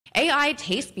AI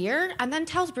tastes beer and then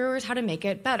tells brewers how to make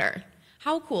it better.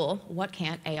 How cool? What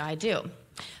can't AI do?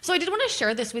 So I did want to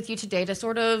share this with you today to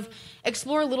sort of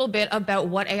explore a little bit about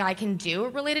what AI can do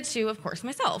related to, of course,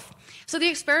 myself. So the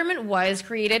experiment was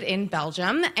created in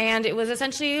Belgium, and it was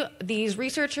essentially these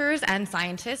researchers and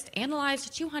scientists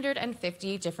analyzed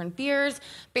 250 different beers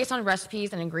based on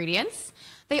recipes and ingredients.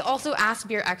 They also asked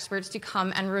beer experts to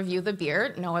come and review the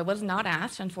beer. No, I was not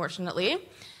asked, unfortunately.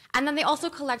 And then they also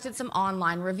collected some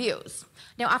online reviews.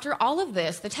 Now, after all of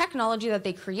this, the technology that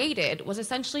they created was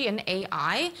essentially an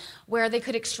AI where they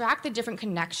could extract the different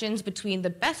connections between the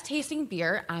best tasting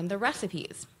beer and the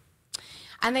recipes.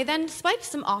 And they then spiked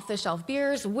some off-the-shelf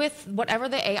beers with whatever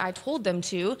the AI told them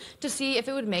to see if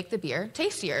it would make the beer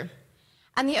tastier.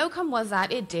 And the outcome was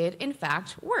that it did, in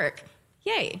fact, work.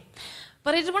 Yay.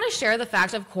 But I just want to share the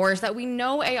fact, of course, that we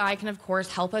know AI can, of course,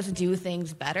 help us do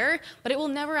things better, but it will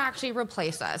never actually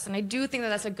replace us. And I do think that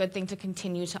that's a good thing to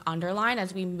continue to underline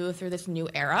as we move through this new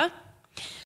era.